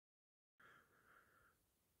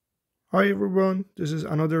Hi everyone, this is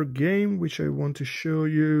another game which I want to show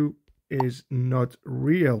you is not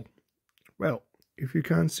real. Well, if you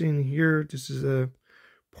can't see in here, this is a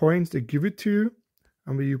point they give it to you,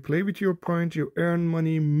 and when you play with your point, you earn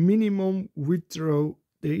money. Minimum withdraw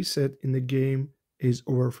they said in the game is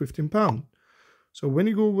over £15. So when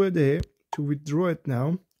you go over there to withdraw it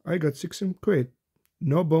now, I got 16 quid.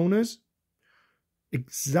 No bonus.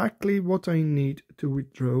 Exactly what I need to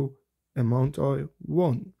withdraw amount I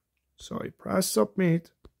won. So I press submit.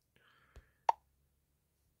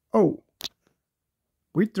 Oh,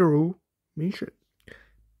 withdraw mission.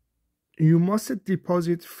 You must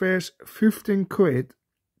deposit first 15 quid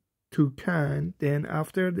to can, then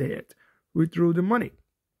after that withdraw the money.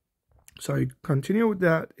 So I continue with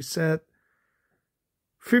that. It said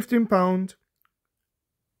 £15,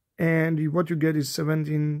 and what you get is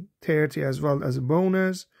 17.30 as well as a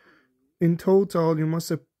bonus. In total, you must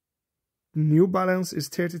have new balance is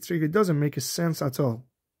 33. It doesn't make a sense at all,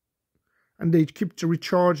 and they keep to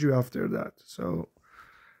recharge you after that. So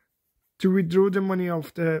to withdraw the money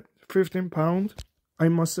of the £15, I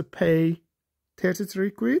must pay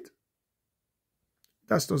 33 quid.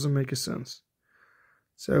 That doesn't make a sense.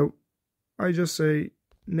 So I just say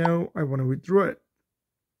no, I want to withdraw it.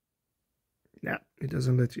 Nah, it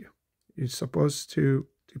doesn't let you. You're supposed to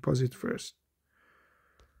deposit first,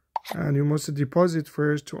 and you must deposit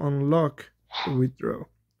first to unlock the withdraw.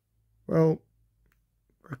 Well,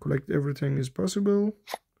 I collect everything is possible.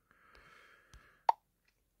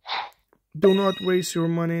 Do not waste your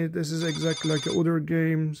money. This is exactly like other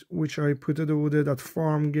games which I put it over that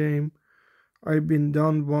farm game. I've been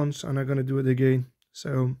done once and I'm gonna do it again.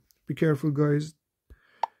 So be careful, guys.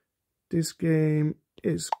 This game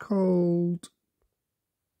is called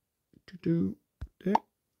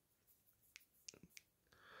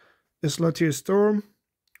Slottier Storm.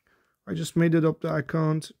 I just made it up. The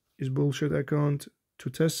account is bullshit account to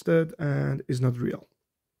test it and is not real.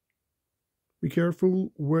 Be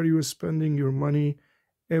careful where you are spending your money.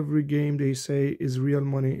 Every game they say is real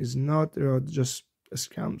money is not. There are just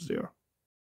scams there.